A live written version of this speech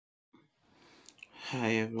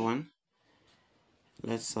Hi everyone,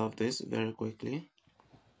 let's solve this very quickly.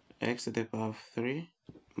 X to the power of 3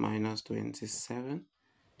 minus 27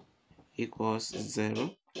 equals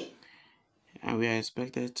 0, and we are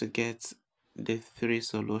expected to get the three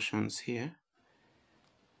solutions here.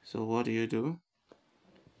 So what do?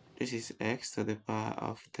 This is x to the power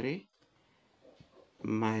of 3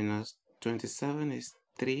 minus 27 is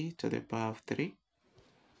 3 to the power of 3,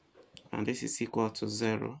 and this is equal to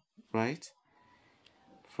 0, right?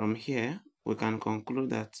 From here, we can conclude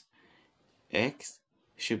that x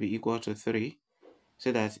should be equal to 3,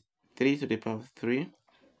 so that 3 to the power of 3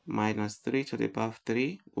 minus 3 to the power of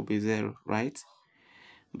 3 will be 0, right?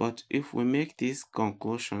 But if we make this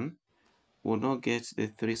conclusion, we'll not get the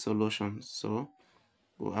three solutions. So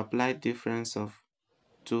we'll apply difference of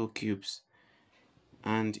 2 cubes.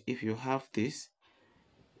 And if you have this,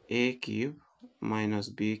 a cube minus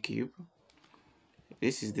b cube,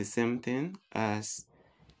 this is the same thing as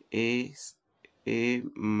a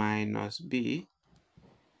minus b,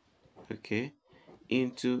 okay,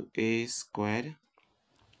 into a squared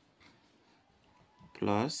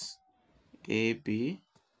plus ab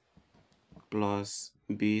plus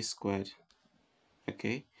b squared.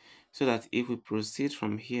 Okay, so that if we proceed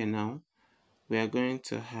from here now, we are going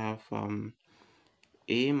to have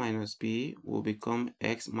a minus b will become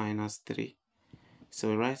x minus 3. So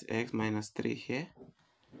we write x minus 3 here.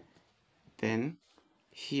 Then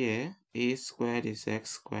here a squared is x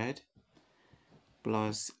squared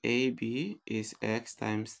plus ab is x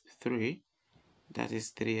times 3, that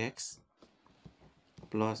is 3x,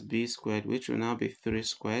 plus b squared, which will now be 3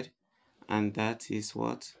 squared, and that is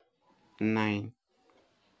what? 9.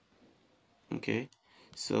 Okay,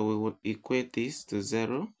 so we would equate this to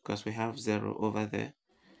 0 because we have 0 over there.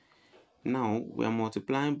 Now we are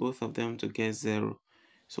multiplying both of them to get 0.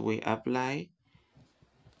 So we apply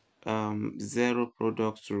 0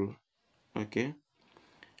 product rule. Okay,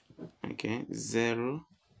 0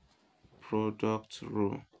 product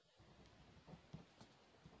rule.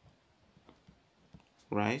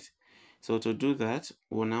 Right? So to do that,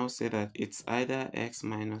 we'll now say that it's either x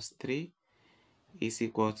minus 3 is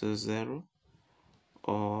equal to 0,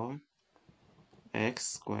 or x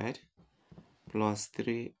squared plus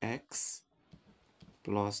 3x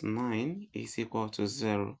plus 9 is equal to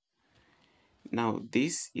 0. Now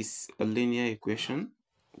this is a linear equation,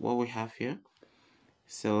 what we have here.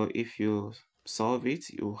 So if you solve it,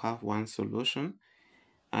 you have one solution,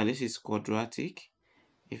 and this is quadratic.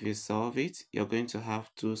 If you solve it, you're going to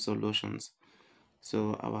have two solutions.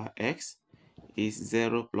 So our x is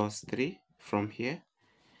 0 plus 3 from here,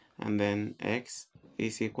 and then x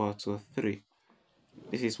is equal to 3.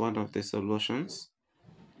 This is one of the solutions.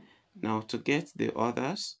 Now to get the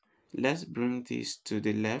others, let's bring this to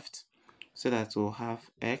the left so that we'll have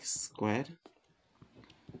x squared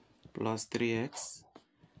plus 3x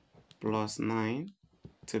plus 9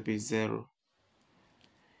 to be 0.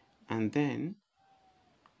 And then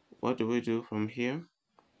what do we do from here?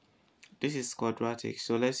 This is quadratic,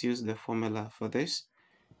 so let's use the formula for this.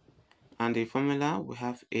 And the formula, we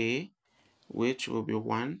have a, which will be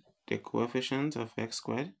 1, the coefficient of x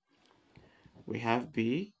squared. We have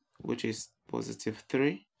b, which is positive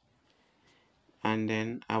 3. And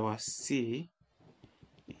then our c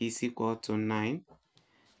is equal to 9.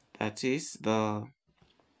 That is the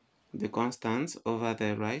constant over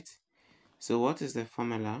there, right? So what is the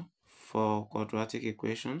formula for quadratic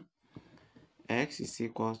equation? X is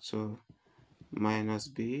equal to minus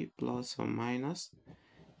b plus or minus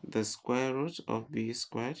the square root of b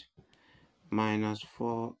squared minus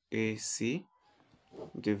 4ac,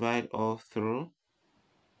 divide all through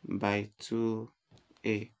by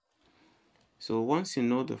 2a. So once you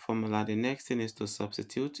know the formula, the next thing is to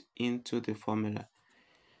substitute into the formula.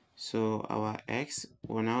 So our x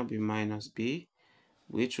will now be minus b,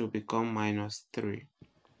 which will become minus 3.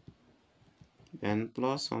 Then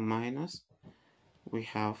plus or minus, we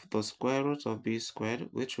have the square root of b squared,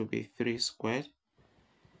 which will be 3 squared,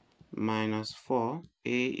 minus 4,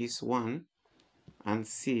 a is 1, and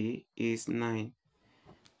c is 9.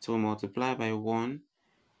 So multiply by 1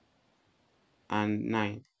 and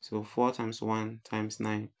 9. So 4 times 1 times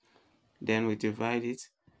 9. Then we divide it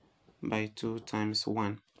by 2 times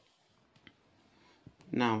 1.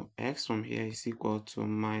 Now x from here is equal to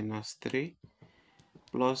minus 3,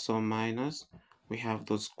 plus or minus, we have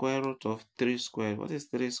the square root of 3 squared. What is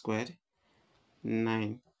 3 squared?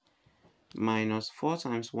 9. Minus 4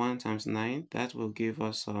 times 1 times 9, that will give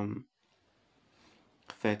us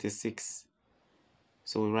 36.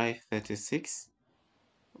 So we write 36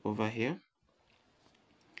 over here.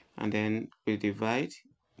 And then we divide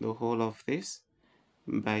the whole of this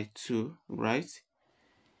by 2, right?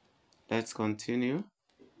 let's continue.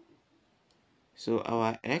 So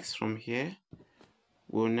our x from here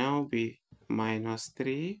will now be minus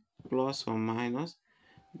 3 plus or minus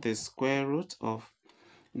the square root of.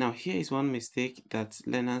 Now here is one mistake that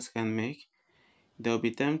learners can make. They'll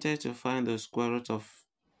be tempted to find the square root of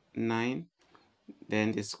 9,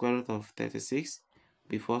 then the square root of 36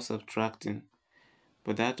 before subtracting,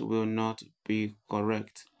 but that will not be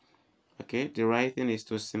correct. Okay, the right thing is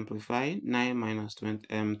to simplify. 9 minus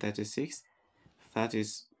 36, that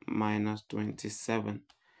is minus 27.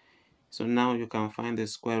 So now you can find the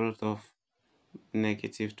square root of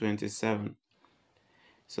negative 27.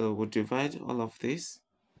 So we'll divide all of this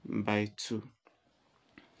by 2.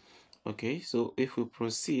 Okay, so if we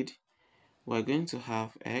proceed, we're going to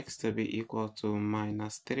have x to be equal to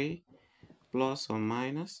minus 3 plus or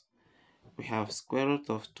minus. We have square root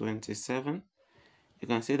of 27. You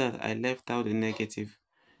can see that I left out the negative,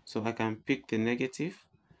 so I can pick the negative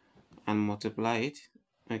and multiply it.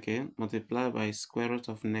 Okay, multiply by square root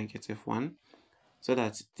of negative 1, so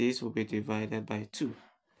that this will be divided by 2.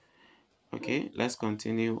 Okay, let's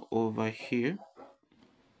continue over here.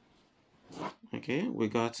 Okay, we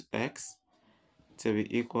got x to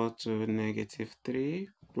be equal to negative 3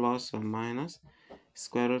 plus or minus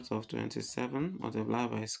square root of 27 multiplied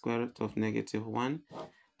by square root of negative 1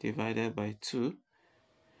 divided by 2.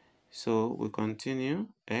 So we continue.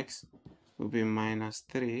 X will be minus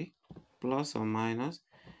 3 plus or minus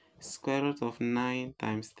square root of 9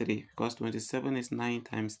 times 3, because 27 is 9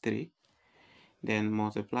 times 3. Then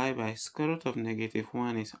multiply by square root of negative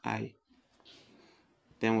 1 is I.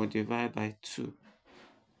 Then we divide by 2.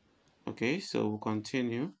 Okay, so we'll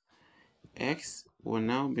continue. X will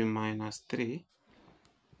now be minus 3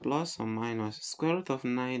 plus or minus square root of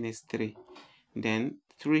 9 is 3. Then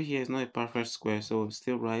 3 here is not a perfect square, so we'll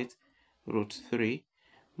still write root 3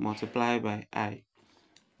 multiplied by I.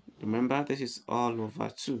 Remember, this is all over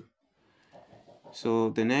 2. So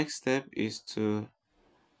the next step is to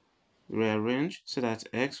rearrange so that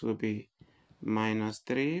x will be minus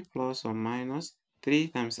 3 plus or minus 3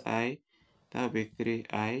 times I, that will be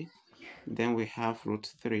 3I. Then we have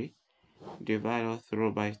root 3, divide all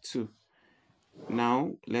through by 2.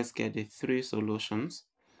 Now let's get the 3 solutions.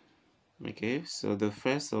 Okay, so the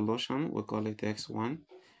first solution, we call it x1,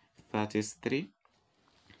 that is 3.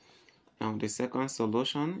 Now the second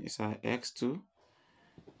solution is our x2,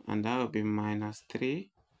 and that will be minus 3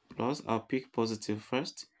 plus, I'll pick positive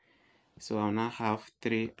first, so I'll now have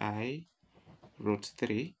 3I root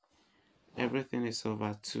 3. Everything is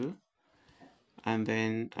over 2. And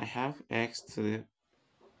then I have x to the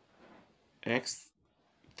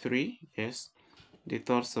x3, yes. The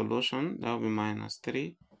third solution, that will be minus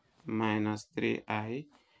 3 minus 3I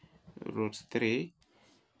root 3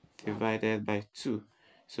 divided by 2.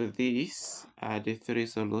 So these are the 3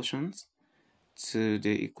 solutions to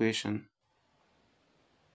the equation.